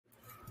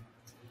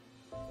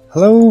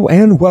Hello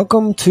and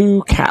welcome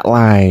to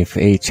Catlife,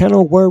 a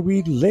channel where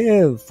we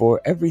live for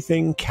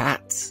everything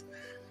cats.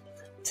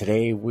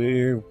 Today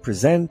we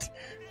present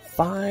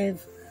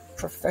 5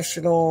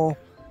 professional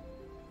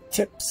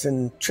tips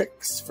and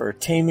tricks for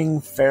taming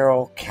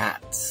feral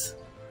cats.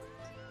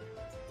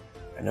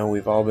 I know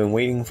we've all been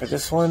waiting for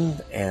this one,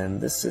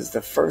 and this is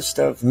the first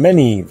of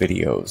many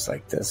videos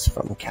like this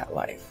from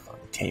Catlife on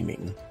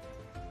taming.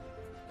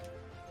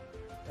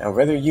 Now,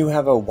 whether you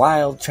have a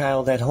wild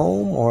child at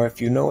home, or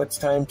if you know it's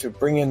time to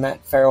bring in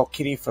that feral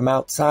kitty from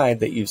outside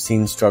that you've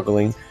seen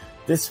struggling,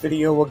 this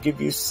video will give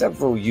you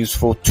several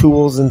useful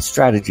tools and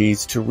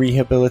strategies to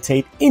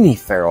rehabilitate any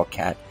feral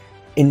cat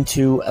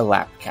into a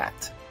lap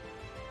cat.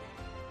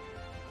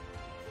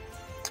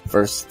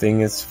 First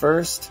thing is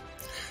first,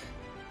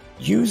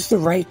 use the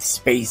right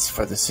space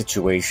for the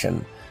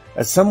situation.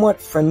 A somewhat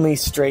friendly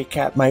stray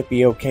cat might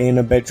be okay in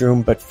a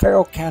bedroom, but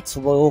feral cats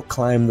will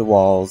climb the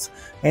walls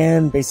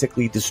and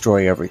basically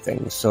destroy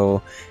everything,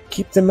 so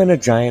keep them in a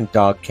giant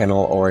dog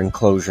kennel or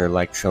enclosure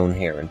like shown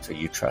here until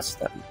you trust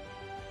them.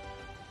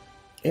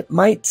 It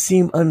might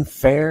seem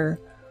unfair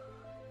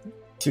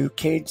to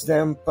cage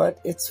them, but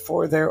it's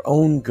for their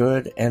own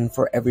good and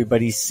for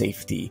everybody's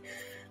safety.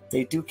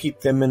 They do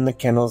keep them in the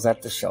kennels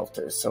at the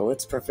shelters, so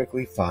it's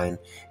perfectly fine,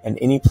 and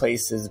any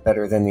place is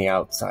better than the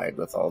outside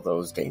with all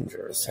those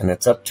dangers, and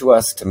it's up to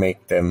us to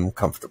make them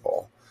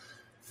comfortable.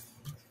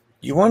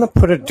 You want to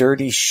put a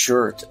dirty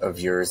shirt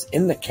of yours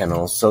in the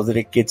kennel so that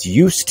it gets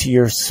used to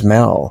your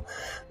smell.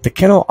 The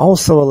kennel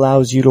also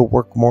allows you to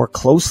work more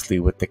closely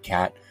with the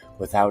cat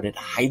without it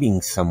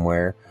hiding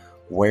somewhere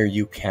where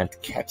you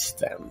can't catch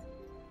them.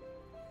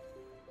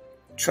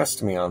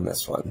 Trust me on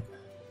this one.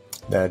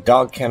 The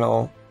dog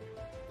kennel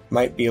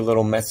might be a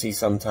little messy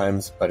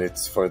sometimes, but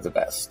it's for the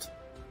best,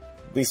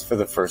 at least for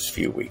the first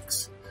few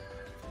weeks.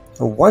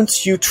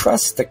 Once you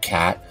trust the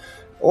cat,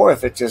 or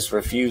if it just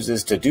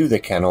refuses to do the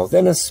kennel,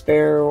 then a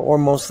spare or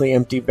mostly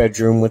empty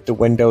bedroom with the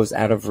windows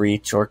out of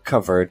reach or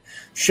covered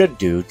should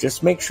do.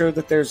 Just make sure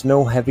that there's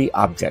no heavy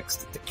objects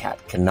that the cat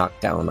can knock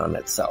down on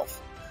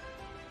itself.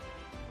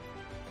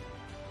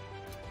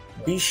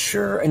 Be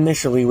sure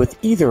initially with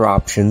either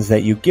options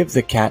that you give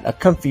the cat a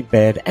comfy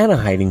bed and a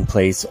hiding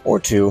place or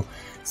two,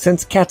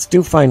 since cats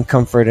do find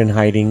comfort in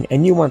hiding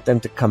and you want them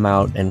to come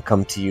out and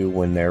come to you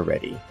when they're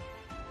ready.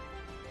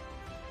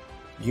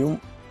 You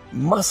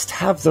must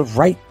have the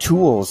right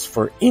tools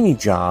for any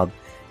job,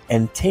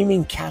 and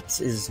taming cats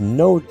is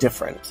no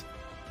different.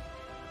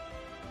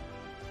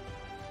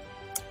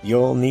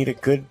 You'll need a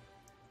good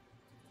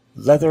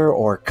leather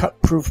or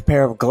cut-proof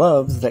pair of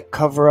gloves that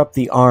cover up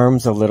the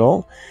arms a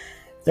little.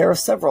 There are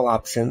several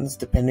options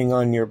depending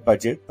on your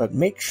budget, but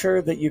make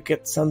sure that you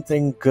get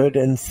something good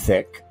and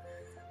thick.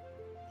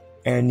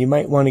 And you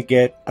might want to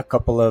get a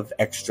couple of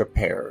extra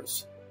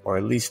pairs, or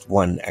at least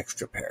one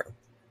extra pair.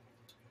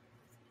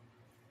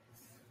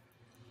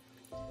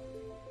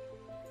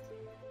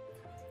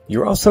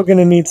 You're also going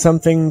to need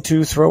something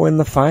to throw in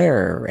the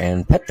fire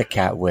and pet the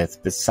cat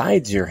with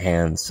besides your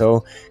hands,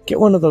 so get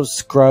one of those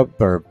scrub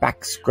or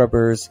back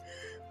scrubbers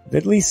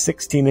at least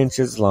 16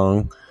 inches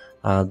long.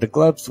 The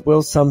gloves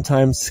will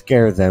sometimes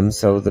scare them,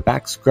 so the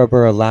back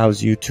scrubber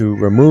allows you to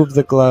remove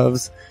the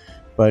gloves,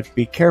 but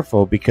be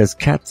careful because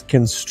cats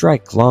can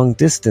strike long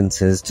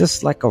distances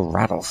just like a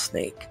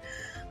rattlesnake.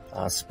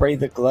 Spray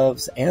the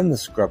gloves and the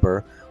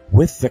scrubber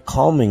with the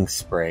calming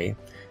spray,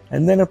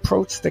 and then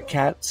approach the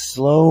cat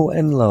slow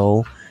and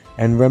low,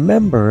 and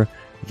remember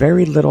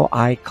very little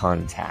eye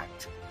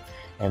contact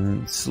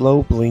and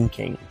slow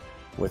blinking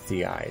with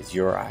the eyes,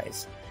 your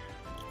eyes.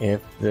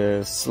 If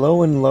the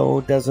slow and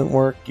low doesn't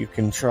work, you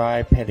can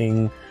try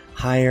petting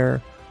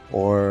higher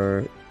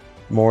or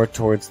more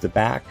towards the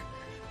back.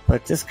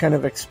 But just kind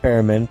of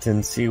experiment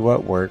and see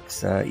what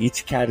works.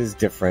 Each cat is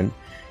different,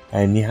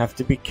 and you have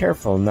to be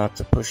careful not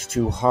to push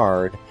too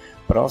hard,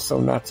 but also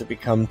not to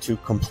become too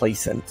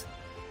complacent.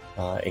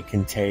 It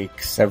can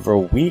take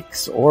several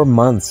weeks or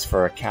months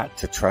for a cat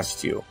to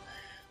trust you.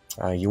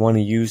 You want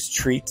to use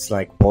treats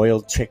like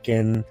boiled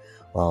chicken,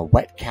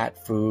 wet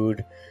cat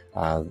food,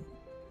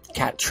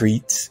 cat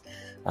treats,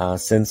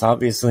 since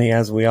obviously,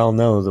 as we all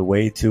know, the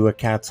way to a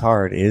cat's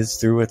heart is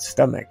through its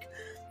stomach.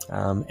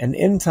 And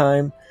in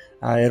time,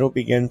 it'll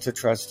begin to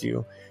trust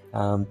you.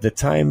 The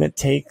time it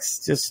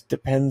takes just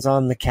depends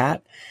on the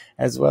cat,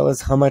 as well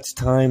as how much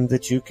time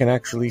that you can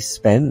actually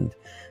spend.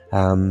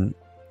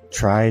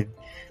 Try,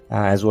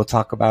 as we'll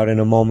talk about in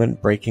a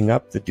moment, breaking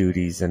up the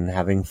duties and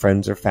having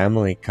friends or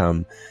family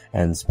come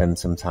and spend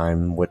some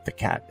time with the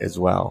cat as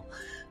well.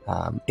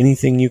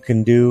 Anything you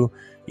can do,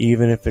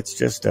 even if it's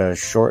just a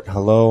short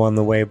hello on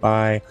the way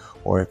by,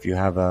 or if you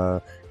have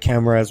a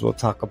camera, as we'll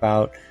talk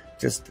about,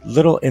 just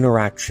little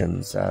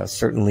interactions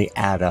certainly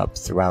add up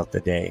throughout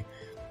the day.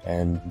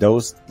 And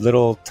those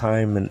little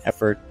time and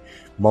effort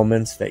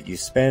moments that you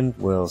spend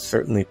will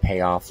certainly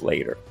pay off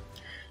later.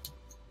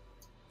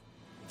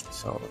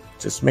 So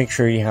just make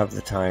sure you have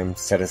the time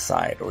set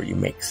aside, or you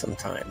make some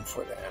time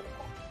for the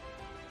animal.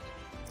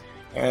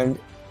 And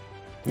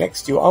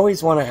next, you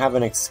always want to have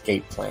an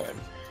escape plan.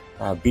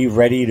 Be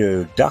ready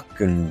to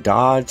duck and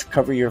dodge,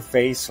 cover your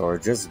face, or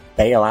just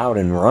bail out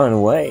and run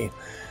away.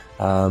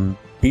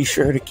 Be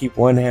sure to keep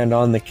one hand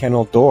on the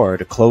kennel door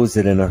to close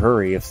it in a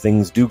hurry if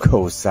things do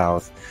go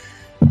south.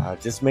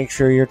 Just make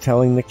sure you're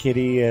telling the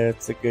kitty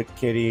it's a good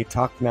kitty.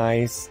 Talk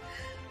nice.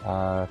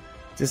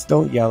 Just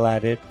don't yell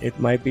at it. It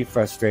might be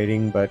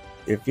frustrating, but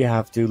if you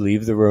have to,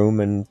 leave the room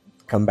and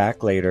come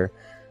back later.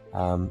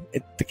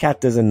 The cat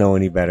doesn't know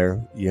any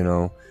better, you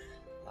know.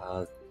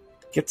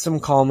 Get some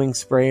calming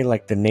spray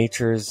like the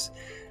Nature's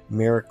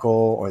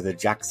Miracle or the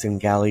Jackson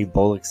Galley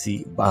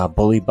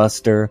Bully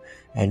Buster,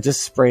 and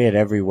just spray it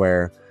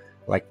everywhere,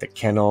 like the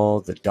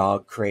kennel, the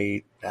dog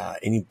crate,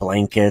 any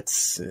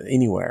blankets,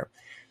 anywhere.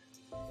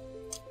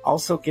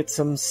 Also get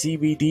some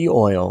CBD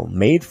oil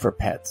made for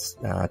pets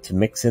to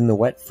mix in the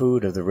wet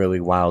food of the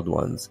really wild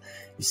ones.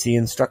 You see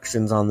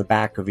instructions on the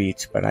back of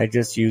each, but I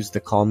just use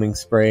the calming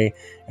spray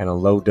and a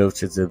low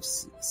dosage of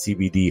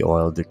CBD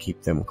oil to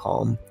keep them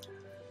calm.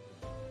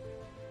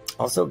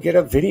 Also get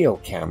a video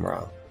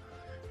camera.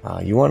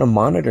 You want to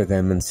monitor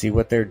them and see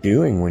what they're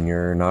doing when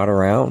you're not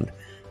around.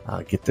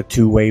 Get the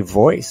two-way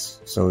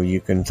voice so you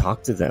can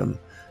talk to them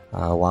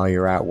while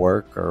you're at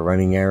work or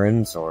running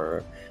errands,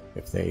 or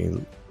if they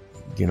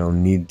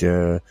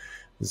need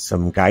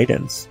some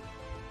guidance.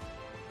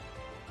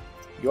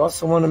 You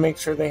also want to make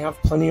sure they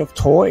have plenty of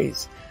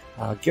toys.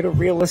 Get a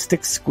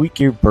realistic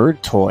squeaky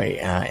bird toy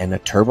and a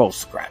turbo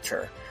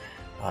scratcher.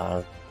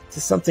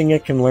 Just something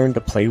it can learn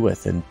to play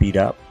with and beat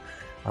up.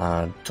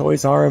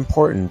 Toys are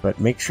important, but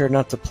make sure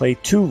not to play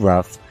too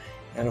rough.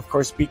 And of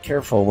course, be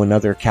careful when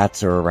other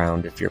cats are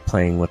around if you're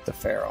playing with the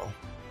feral.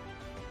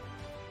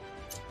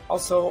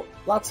 Also,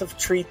 lots of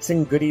treats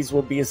and goodies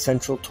will be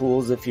essential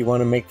tools if you want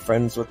to make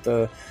friends with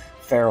the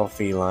feral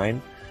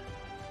feline.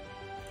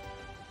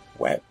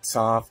 Wet,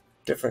 soft,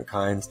 different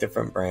kinds,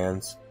 different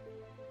brands.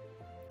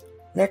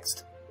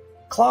 Next,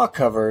 claw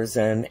covers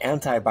and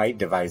anti-bite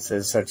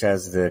devices such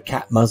as the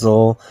cat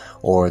muzzle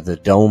or the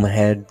dome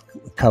head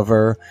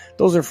cover.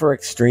 Those are for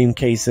extreme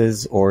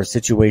cases or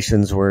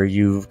situations where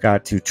you've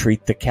got to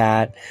treat the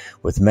cat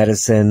with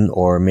medicine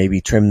or maybe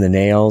trim the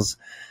nails.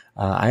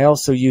 I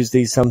also use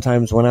these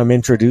sometimes when I'm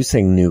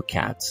introducing new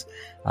cats.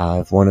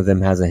 If one of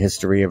them has a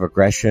history of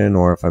aggression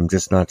or if I'm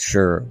just not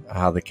sure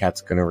how the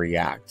cat's going to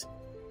react.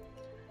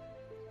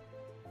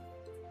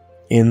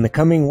 In the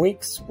coming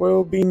weeks,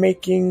 we'll be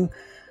making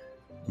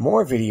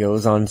more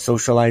videos on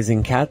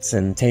socializing cats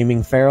and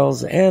taming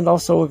ferals, and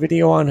also a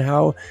video on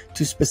how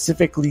to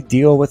specifically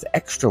deal with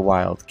extra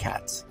wild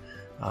cats,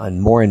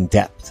 and more in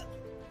depth.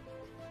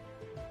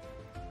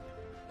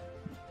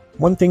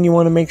 One thing you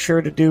want to make sure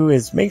to do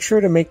is make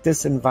sure to make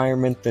this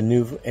environment, the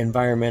new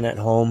environment at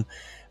home,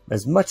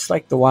 as much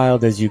like the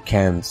wild as you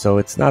can, so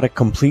it's not a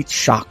complete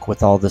shock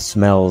with all the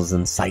smells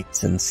and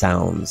sights and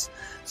sounds.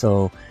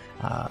 So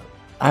I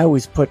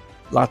always put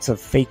lots of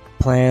fake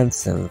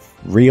plants and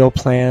real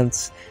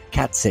plants,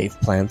 cat-safe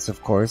plants,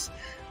 of course,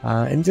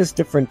 and just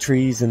different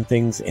trees and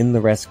things in the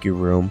rescue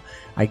room.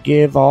 I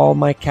give all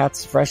my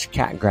cats fresh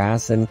cat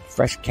grass and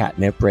fresh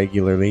catnip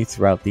regularly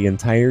throughout the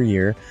entire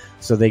year,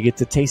 so they get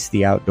to taste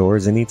the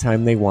outdoors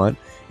anytime they want.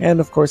 And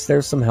of course,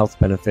 there's some health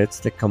benefits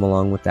that come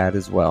along with that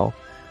as well.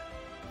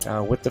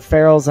 With the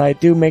ferals, I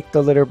do make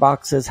the litter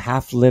boxes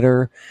half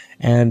litter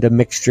and a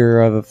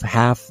mixture of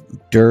half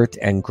dirt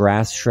and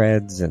grass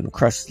shreds and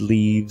crushed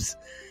leaves.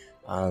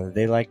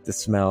 They like the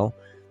smell,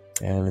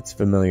 and it's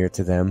familiar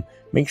to them.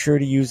 Make sure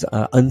to use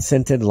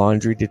unscented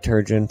laundry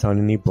detergent on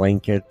any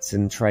blankets,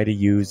 and try to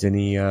use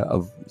any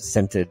of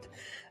scented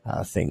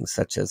things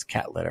such as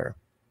cat litter.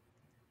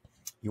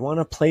 You want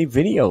to play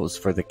videos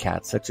for the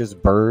cats, such as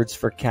birds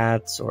for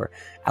cats or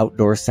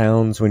outdoor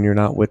sounds when you're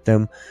not with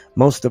them.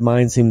 Most of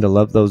mine seem to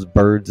love those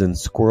birds and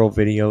squirrel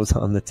videos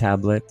on the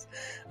tablet.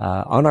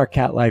 On our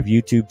Catlife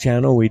YouTube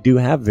channel, we do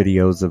have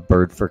videos of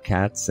bird for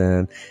cats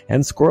and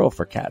squirrel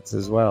for cats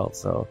as well.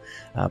 So,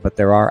 but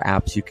there are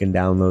apps you can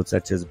download,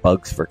 such as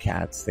bugs for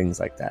cats, things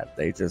like that.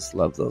 They just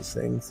love those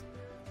things.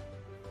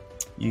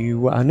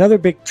 Another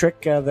big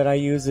trick that I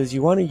use is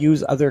you want to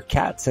use other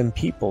cats and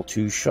people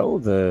to show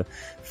the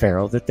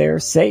feral that they are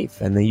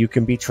safe and that you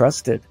can be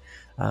trusted.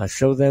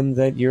 Show them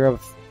that you're a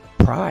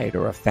pride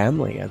or a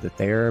family, that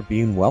they are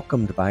being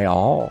welcomed by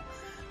all.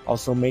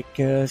 Also make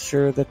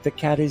sure that the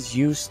cat is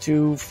used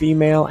to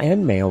female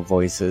and male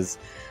voices.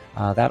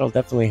 That'll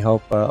definitely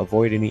help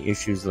avoid any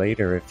issues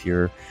later if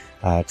you're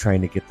trying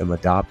to get them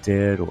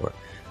adopted or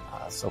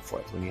so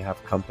forth when you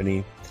have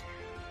company.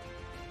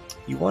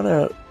 You want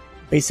to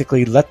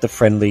basically let the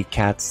friendly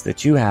cats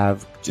that you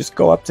have just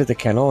go up to the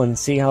kennel and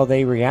see how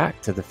they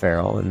react to the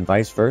feral and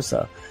vice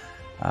versa.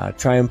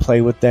 Try and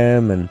play with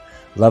them and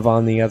love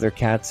on the other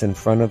cats in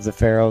front of the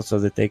feral so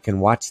that they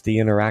can watch the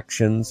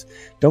interactions.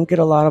 Don't get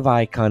a lot of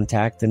eye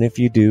contact, and if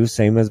you do,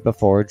 same as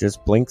before,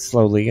 just blink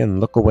slowly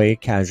and look away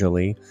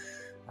casually.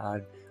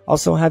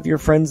 Also have your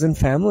friends and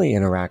family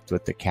interact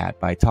with the cat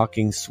by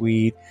talking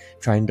sweet,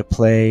 trying to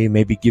play,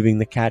 maybe giving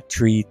the cat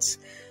treats.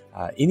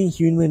 Any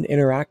human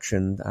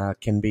interaction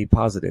can be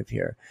positive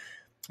here.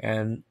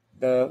 And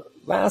the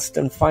last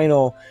and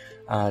final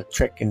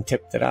trick and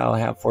tip that I'll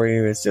have for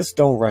you is just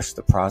don't rush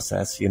the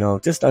process.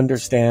 Just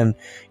understand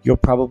you'll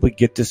probably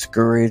get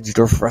discouraged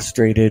or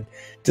frustrated.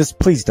 Just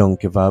please don't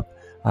give up.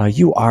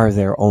 You are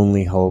their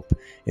only hope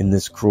in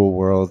this cruel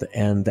world,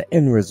 and the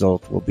end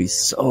result will be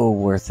so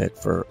worth it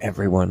for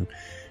everyone.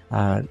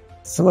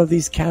 Some of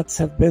these cats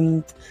have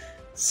been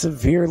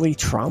severely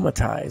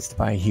traumatized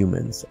by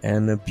humans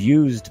and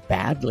abused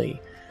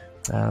badly.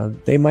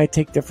 They might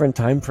take different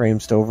time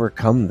frames to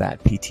overcome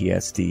that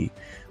PTSD,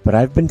 but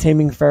I've been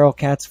taming feral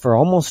cats for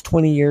almost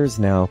 20 years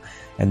now,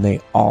 and they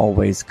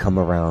always come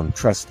around.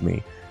 Trust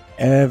me,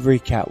 every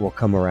cat will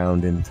come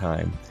around in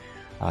time.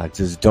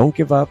 Just don't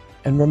give up,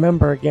 and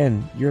remember,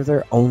 again, you're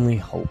their only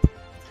hope.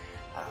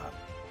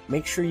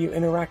 Make sure you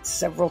interact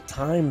several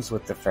times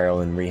with the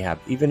feral in rehab,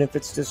 even if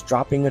it's just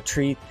dropping a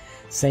treat,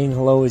 saying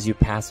hello as you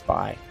pass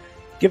by.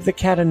 Give the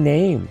cat a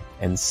name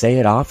and say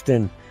it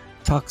often.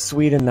 Talk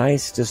sweet and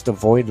nice, just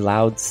avoid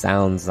loud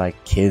sounds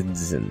like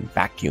kids and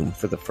vacuum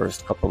for the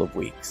first couple of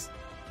weeks.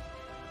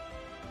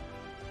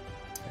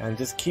 And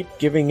just keep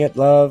giving it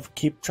love,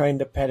 keep trying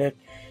to pet it,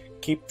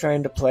 keep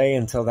trying to play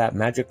until that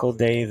magical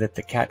day that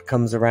the cat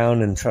comes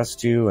around and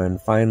trusts you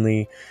and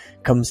finally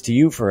comes to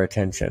you for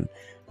attention.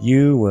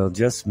 You will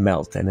just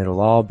melt, and it'll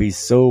all be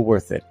so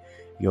worth it.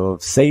 You'll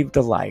have saved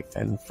a life,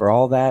 and for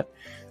all that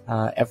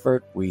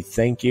effort, we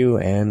thank you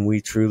and we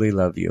truly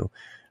love you.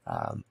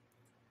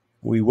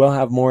 We will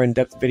have more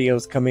in-depth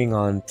videos coming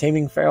on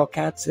taming feral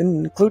cats,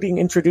 including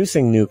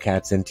introducing new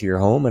cats into your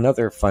home and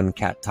other fun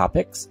cat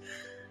topics.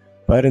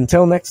 But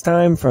until next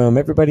time, from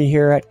everybody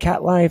here at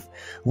Catlife,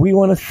 we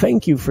want to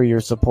thank you for your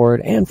support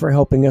and for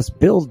helping us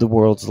build the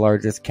world's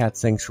largest cat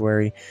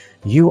sanctuary.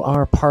 You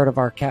are part of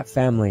our cat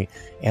family,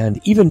 and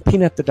even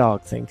Peanut the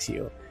dog thanks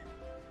you.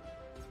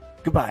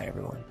 Goodbye,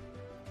 everyone.